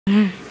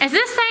Is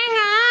this thing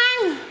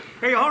on?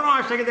 Hey, hold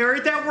on a second there.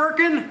 Ain't that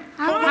working?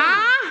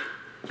 Huh?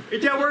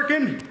 Ain't that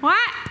working? What?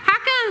 How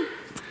come?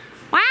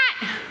 What?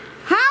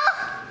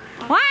 Huh?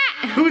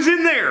 What? Who's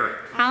in there?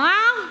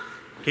 Hello?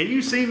 Can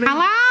you see me?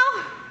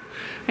 Hello?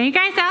 Are you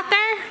guys out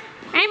there?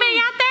 Anybody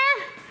out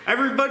there?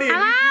 Everybody in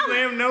Hello? YouTube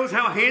land knows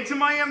how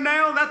handsome I am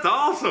now? That's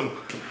awesome.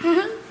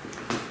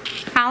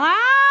 Hello?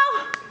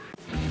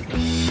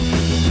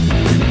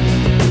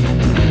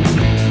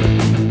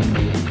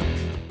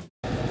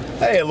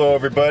 Hey, hello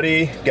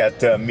everybody.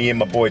 Got me and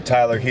my boy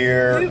Tyler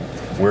here.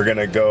 We're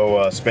gonna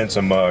go spend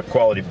some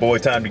quality boy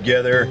time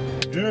together.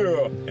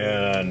 Yeah.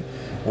 And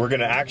we're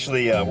gonna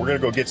actually, we're gonna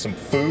go get some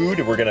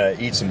food. We're gonna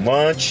eat some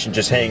lunch and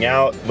just hang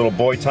out, little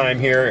boy time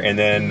here. And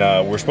then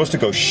we're supposed to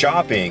go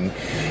shopping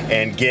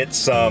and get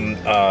some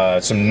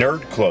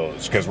nerd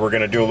clothes because we're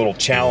gonna do a little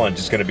challenge.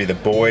 It's gonna be the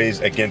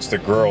boys against the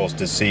girls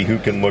to see who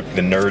can look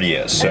the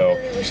nerdiest. So I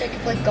really wish I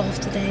could play golf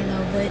today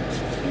though, but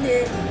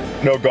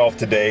no golf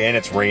today, and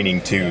it's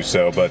raining too.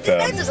 So, but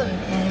that doesn't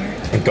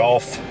matter.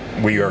 Golf.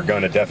 We are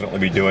going to definitely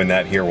be doing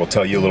that here. We'll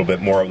tell you a little bit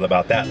more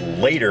about that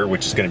later,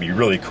 which is going to be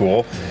really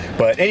cool.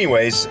 But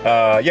anyways,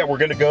 yeah, we're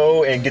going to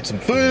go and get some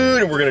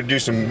food, and we're going to do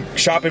some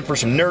shopping for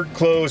some nerd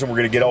clothes, and we're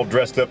going to get all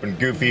dressed up and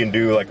goofy and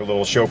do like a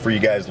little show for you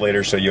guys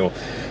later. So you'll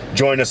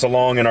join us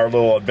along in our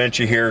little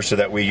adventure here so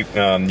that we you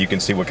can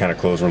see what kind of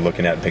clothes we're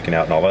looking at and picking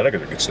out and all that other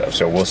good stuff.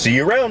 So we'll see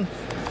you around.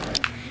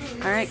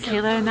 All right,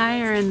 Kayla and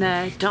I are in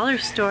the dollar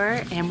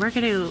store, and we're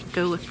gonna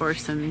go look for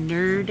some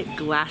nerd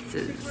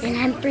glasses. And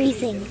I'm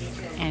freezing.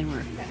 And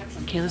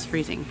Kayla's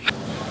freezing.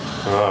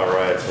 All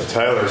right, so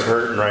Tyler's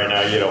hurting right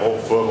now. He had a whole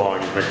foot long.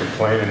 He's been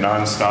complaining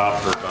nonstop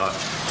for about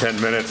 10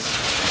 minutes.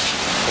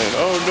 And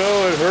oh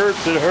no, it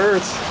hurts, it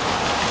hurts.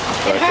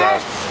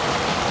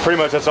 But,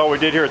 pretty much that's all we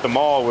did here at the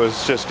mall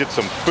was just get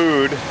some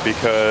food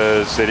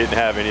because they didn't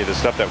have any of the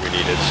stuff that we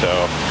needed.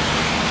 So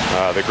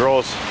the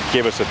girls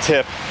gave us a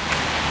tip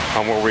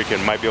on where we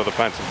might be able to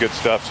find some good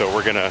stuff. So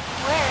we're gonna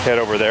head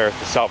over there at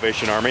the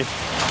Salvation Army.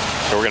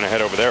 So we're gonna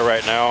head over there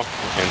right now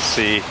and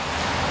see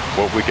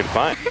what we can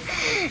find.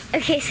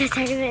 Okay, so it's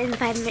already been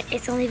 5 minutes.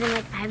 It's only been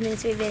like 5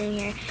 minutes we've been in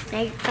here. And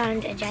I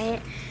found a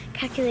giant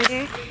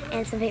calculator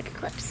and some paper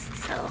clips.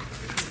 So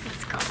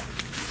let's go.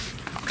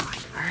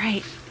 All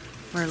right,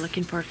 we're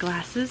looking for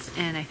glasses,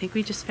 and I think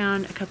we just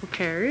found a couple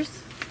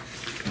pairs.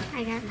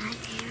 I got mine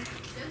here.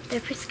 They're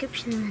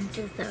prescription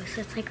lenses though,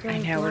 so it's like really I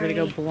know, blurry. we're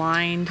gonna go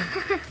blind,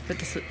 but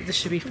this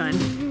should be fun.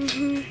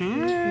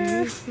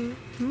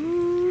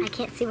 I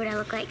can't see what I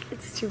look like.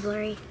 It's too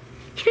blurry.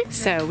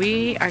 So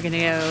we are gonna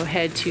go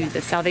head to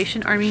the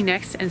Salvation Army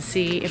next and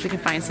see if we can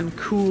find some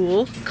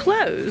cool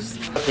clothes.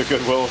 That's a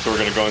Goodwill, so we're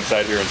gonna go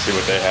inside here and see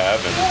what they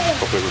have, and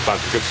hopefully we find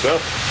some good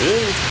stuff.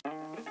 Yeah.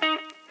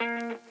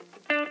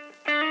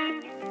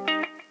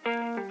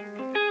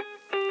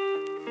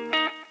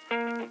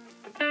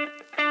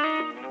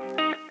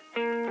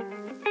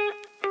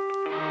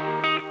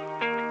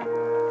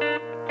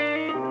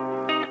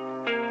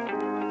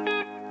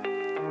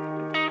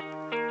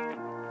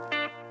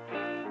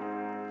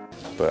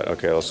 But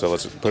okay, so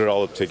let's put it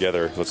all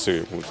together. Let's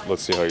see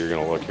how you're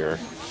gonna look here.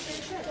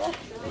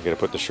 You gotta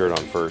put the shirt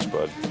on first,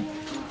 bud.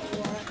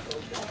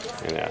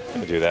 And yeah,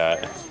 do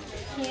that.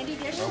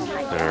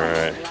 All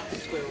right.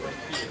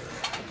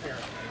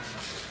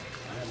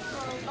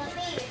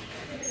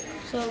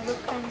 So it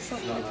looks kind of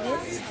something like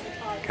this.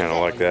 Kind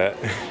of like that.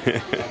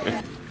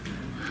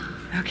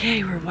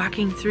 Okay, we're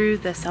walking through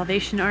the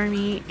Salvation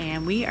Army,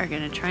 and we are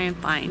gonna try and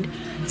find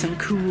some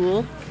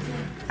cool,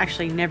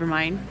 actually never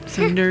mind,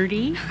 some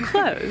nerdy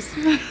clothes.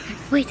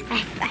 Wait, I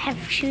have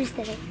shoes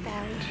that I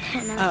found.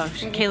 Oh,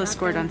 Kayla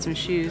scored on some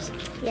shoes.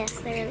 Yes,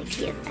 they're really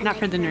cute. Not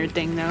for the nerd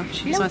thing though,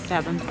 she just wants to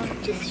have them.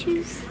 Just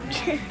shoes.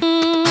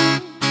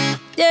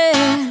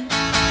 Yeah.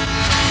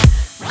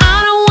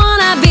 I don't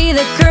wanna be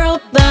the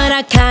girl, but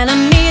I kinda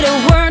need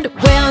a word.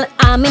 Well,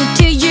 I'm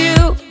into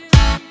you.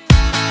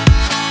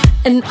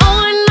 And oh,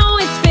 I know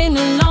it's been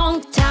a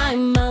long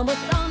time. I was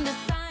on the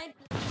side.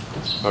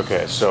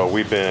 Okay, so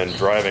we've been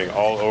driving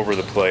all over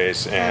the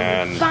place,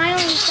 and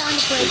Finally found a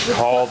place. we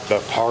called the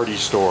party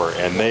store,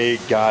 and they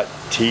got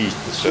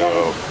teeth.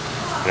 So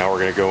now we're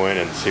gonna go in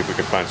and see if we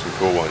can find some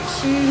cool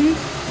ones.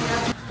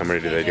 How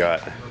many do they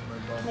got?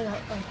 They got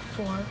like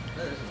 4. Why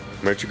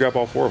don't you grab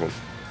all 4 of them?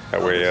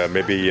 That way,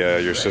 maybe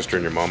your sister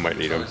and your mom might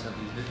need them.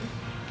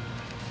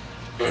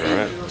 All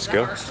right, let's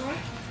go.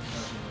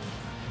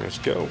 Let's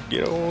go.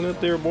 Get on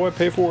it there, boy.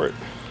 Pay for it.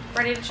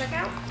 Ready to check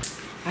out?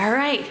 All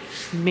right,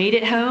 made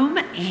it home,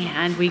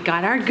 and we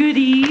got our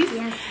goodies.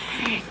 Yes.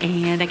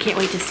 And I can't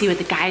wait to see what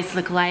the guys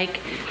look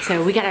like.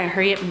 So we gotta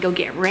hurry up and go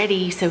get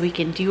ready so we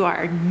can do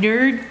our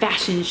nerd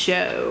fashion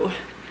show.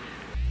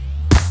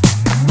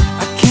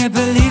 I can't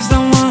believe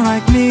someone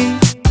like me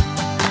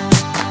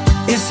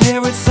is here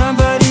with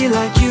somebody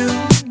like you.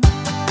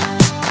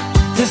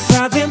 There's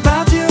something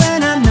about you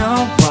and I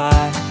know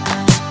why.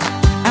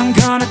 I'm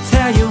gonna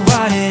tell you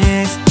what it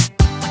is.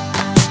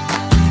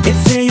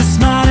 It's in your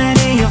smile and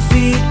in your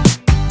feet.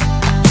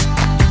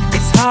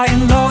 It's high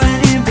and low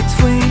and in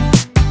between.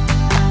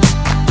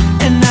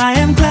 And I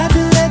am glad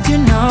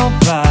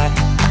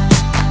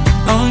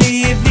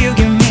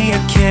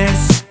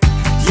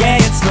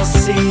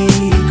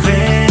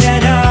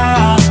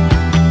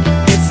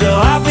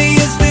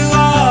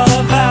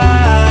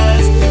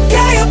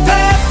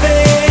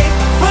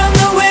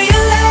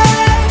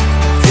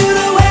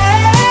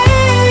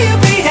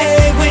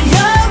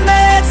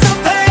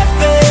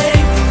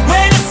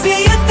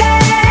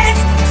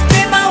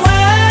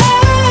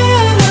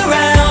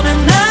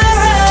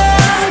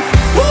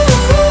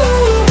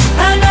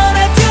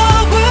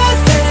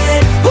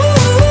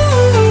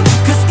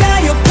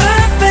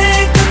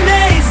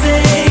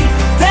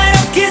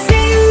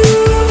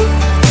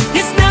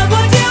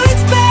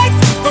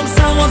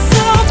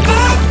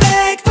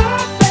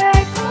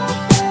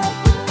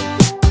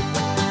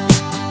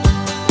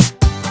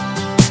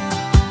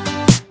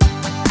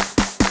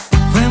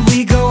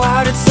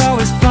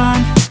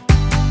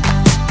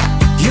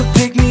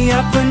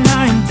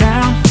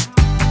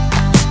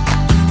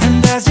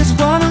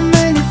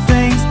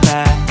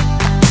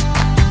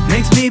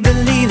makes me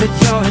believe that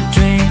you're a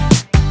dream.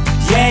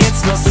 Yeah,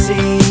 it's no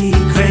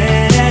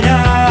secret at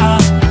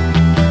all.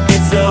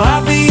 It's so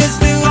obvious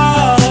to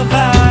all of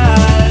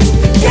us.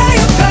 Yeah,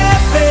 you're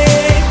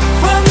perfect,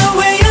 from the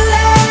way you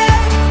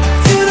laugh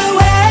to the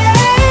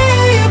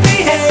way you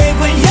behave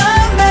when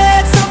you're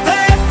mad. So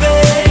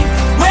perfect,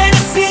 when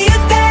I see you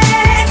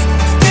dance,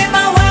 spin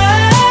my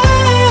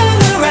world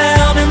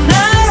around and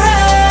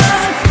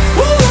around.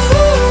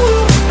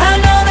 Ooh, I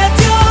know that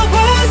you're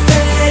worth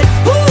it.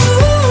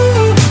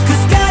 Ooh,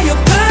 'cause girl,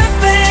 you're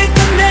perfect,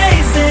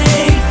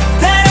 amazing.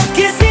 That I'm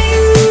kissing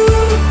you,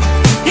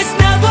 it's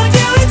not what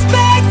you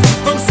expect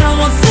from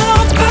someone so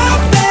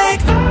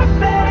perfect.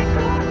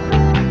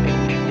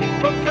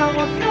 From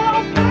someone so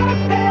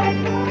perfect.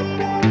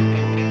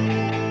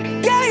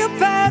 Yeah, you're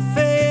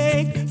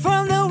perfect,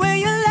 from the way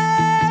you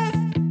laugh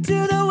to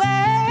the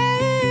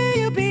way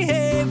you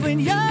behave when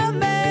you're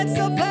mad.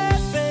 So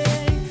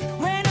perfect,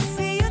 when I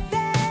see you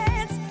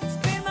dance,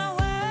 spin my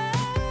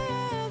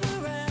world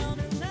around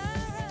and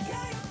around.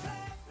 Yeah, you're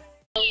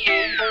perfect.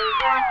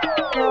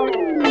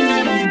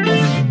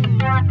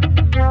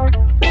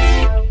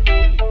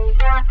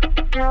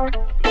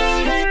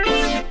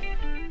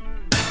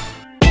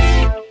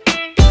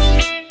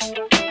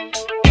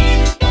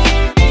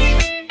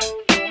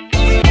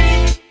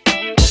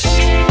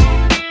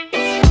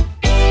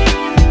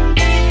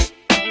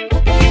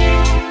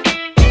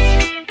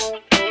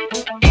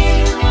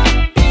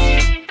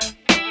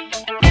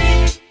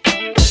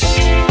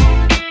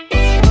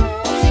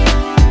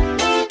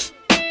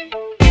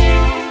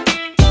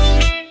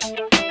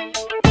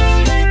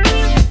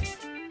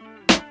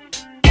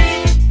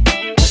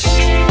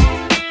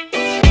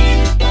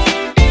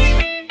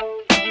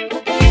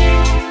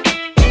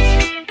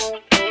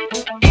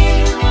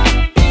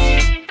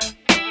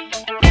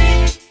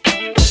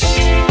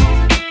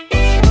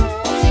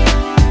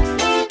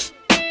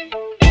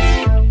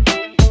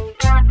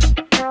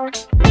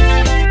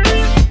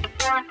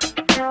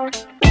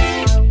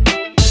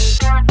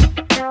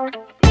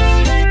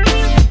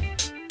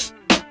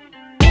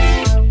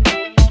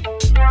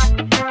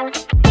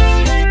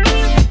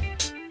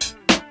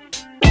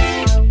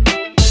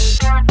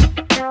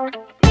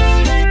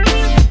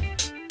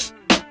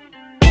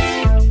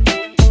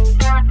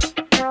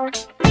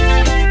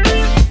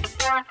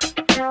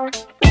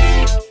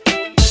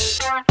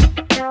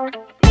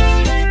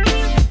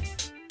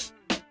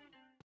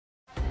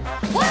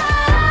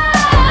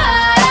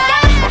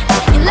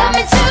 You love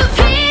me to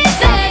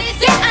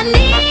pieces, yeah, I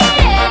need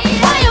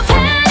it. Why you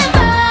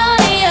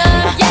pandemonium?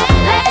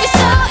 Yeah, love you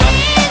so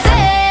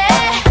easy.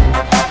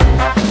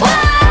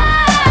 Whoa,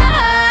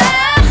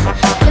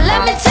 you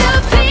love me to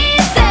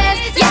pieces,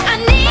 yeah, I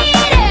need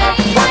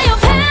it. Why you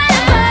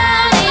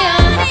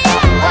pandemonium?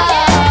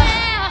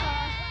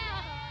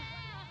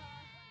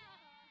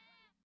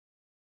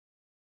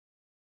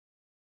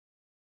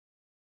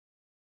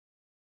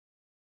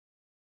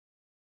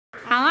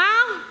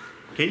 Hello?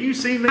 Can you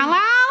see me?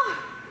 Hello?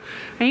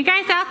 Are you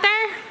guys out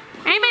there?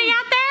 Anybody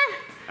out there?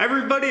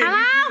 Everybody in Hello?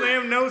 YouTube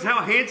land knows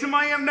how handsome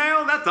I am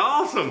now? That's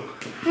awesome.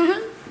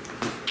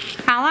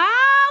 Hello?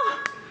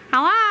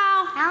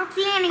 Hello? I don't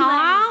see anyone.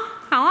 Hello?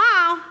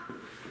 Hello?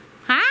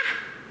 Huh?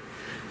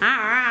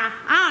 Alright.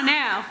 Oh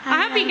no.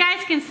 I hope you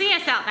guys can see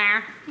us out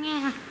there.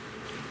 Yeah.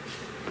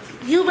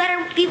 You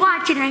better be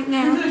watching right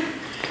now.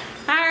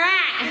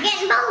 Alright.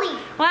 Getting bullied.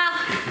 Well,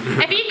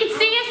 if you can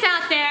see us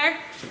out there,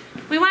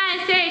 we want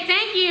to say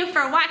thank you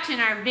for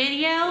watching our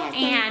video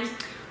and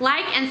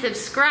like and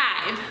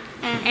subscribe.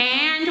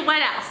 And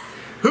what else?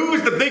 Who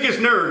was the biggest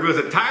nerd? Was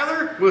it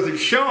Tyler? Was it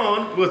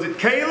Shawn? Was it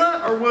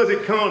Kayla? Or was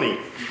it Connie?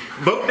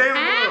 Vote down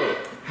below.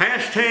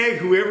 Hashtag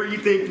whoever you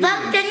think Vote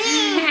wins. to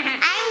me.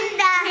 I'm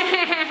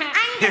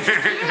the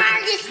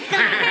smartest guy.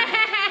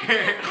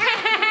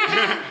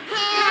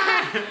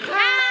 Bye.